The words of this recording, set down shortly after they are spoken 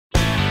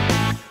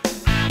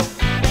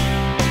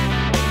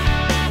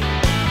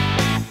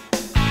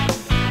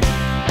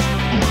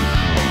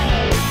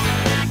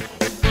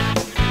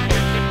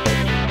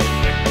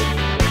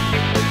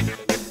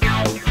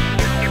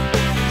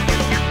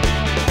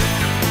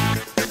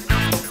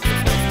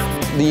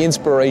the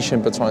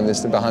inspiration behind the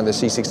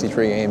C63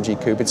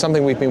 AMG Coupe. It's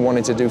something we've been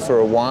wanting to do for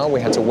a while.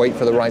 We had to wait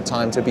for the right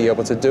time to be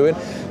able to do it.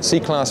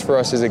 C-Class for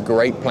us is a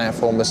great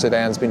platform. The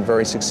sedan's been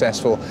very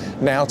successful.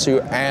 Now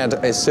to add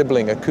a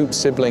sibling, a coupe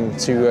sibling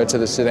to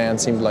the sedan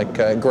seemed like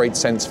a great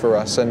sense for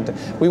us. And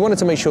we wanted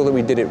to make sure that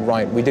we did it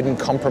right. We didn't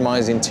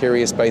compromise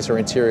interior space or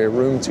interior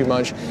room too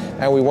much.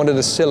 And we wanted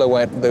a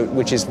silhouette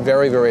which is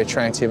very, very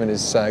attractive and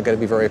is going to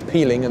be very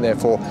appealing, and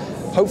therefore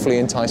hopefully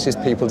entices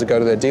people to go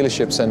to their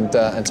dealerships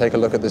and take a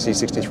look at the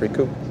C63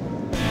 Coupe.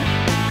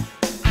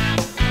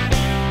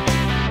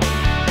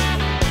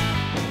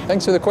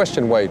 Thanks for the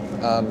question, Wade.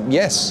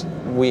 Yes,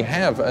 we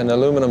have an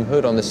aluminum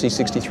hood on the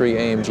C63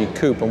 AMG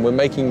Coupe, and we're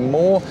making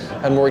more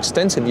and more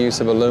extensive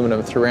use of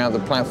aluminum throughout the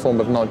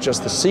platform of not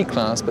just the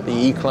C-Class, but the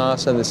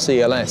E-Class and the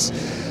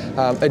CLS.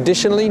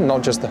 Additionally,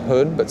 not just the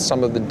hood, but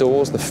some of the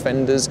doors, the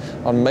fenders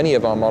on many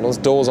of our models.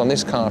 Doors on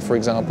this car, for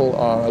example,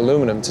 are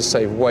aluminum to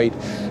save weight.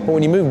 But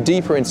when you move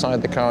deeper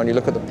inside the car and you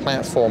look at the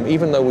platform,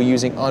 even though we're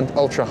using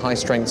ultra high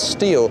strength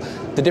steel,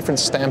 the different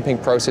stamping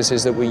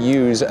processes that we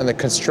use and the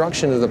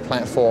construction of the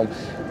platform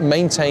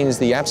maintains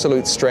the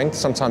absolute strength,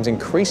 sometimes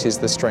increases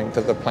the strength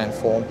of the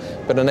platform,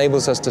 but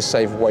enables us to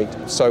save weight.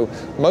 So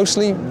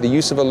mostly the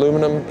use of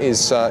aluminum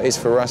is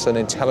for us an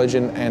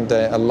intelligent and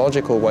a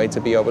logical way to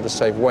be able to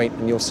save weight,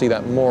 and you'll see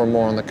that more and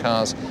more on the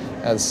cars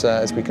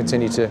as we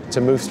continue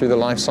to move through the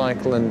life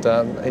cycle and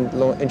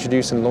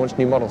introduce and launch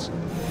new models.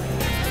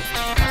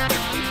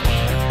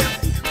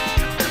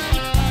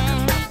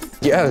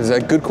 Yeah, that's a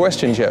good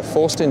question, Jeff.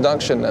 Forced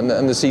induction and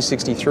the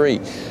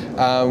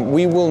C63.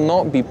 We will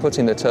not be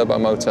putting the turbo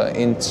motor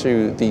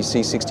into the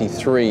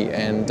C63,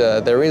 and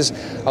there is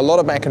a lot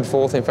of back and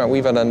forth. In fact,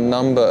 we've had a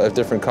number of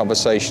different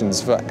conversations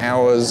for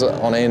hours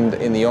on end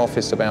in the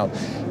office about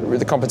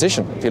the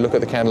competition. If you look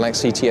at the Cadillac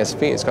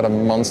CT-SV, it's got a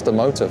monster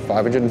motor,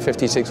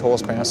 556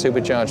 horsepower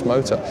supercharged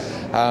motor.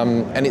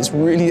 And it's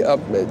really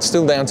it's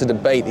still down to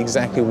debate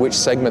exactly which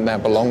segment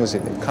that belongs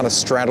in. It kind of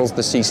straddles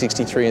the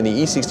C63 and the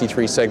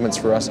E63 segments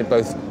for us in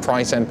both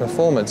price and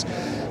performance.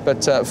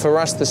 But for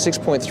us, the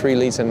 6.3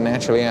 litre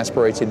naturally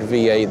aspirated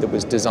V8 that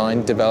was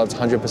designed, developed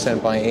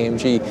 100% by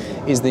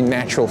AMG is the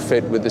natural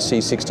fit with the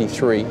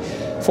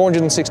C63.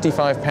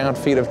 465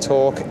 pound-feet of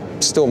torque,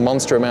 still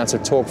monster amounts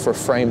of torque for a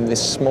frame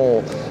this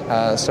small.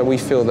 So we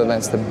feel that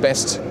that's the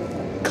best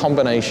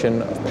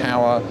combination of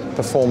power,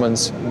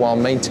 performance, while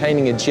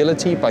maintaining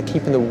agility by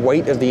keeping the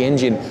weight of the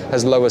engine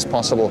as low as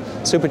possible.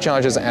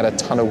 Superchargers add a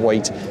ton of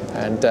weight,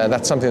 and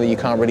that's something that you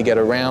can't really get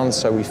around,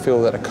 so we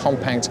feel that a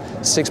compact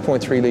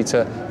 6.3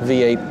 litre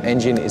V8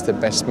 engine is the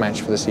best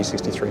match for the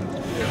C63.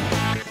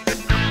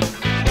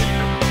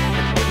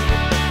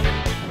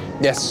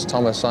 Yes,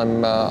 Thomas,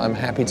 I'm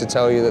happy to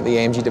tell you that the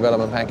AMG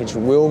development package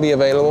will be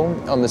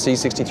available on the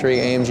C63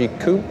 AMG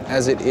Coupe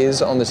as it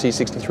is on the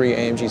C63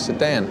 AMG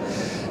sedan.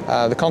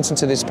 The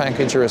contents of this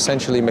package are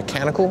essentially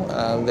mechanical.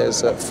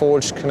 There's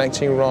forged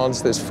connecting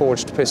rods, there's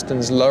forged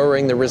pistons,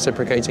 lowering the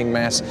reciprocating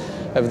mass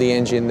of the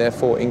engine,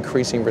 therefore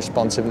increasing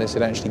responsiveness.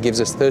 It actually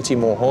gives us 30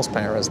 more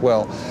horsepower as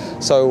well.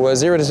 So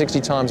 0 to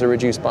 60 times are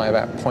reduced by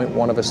about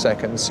 0.1 of a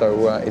second.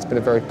 So it's been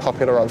a very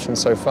popular option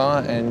so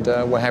far, and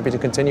we're happy to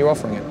continue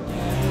offering it.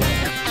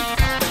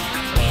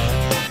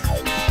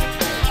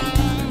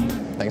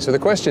 Thanks for the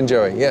question,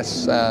 Joey.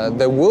 Yes,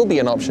 there will be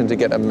an option to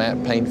get a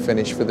matte paint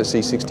finish for the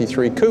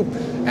C63 Coupe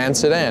and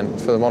sedan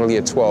for the model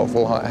year 12.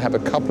 We'll have a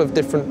couple of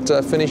different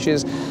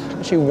finishes.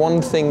 Actually, one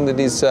thing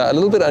that is a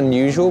little bit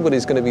unusual, but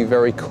is going to be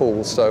very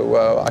cool.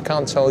 So I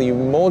can't tell you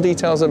more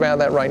details about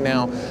that right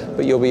now,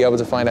 but you'll be able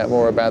to find out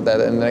more about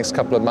that in the next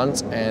couple of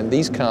months. And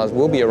these cars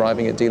will be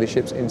arriving at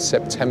dealerships in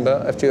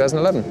September of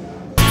 2011.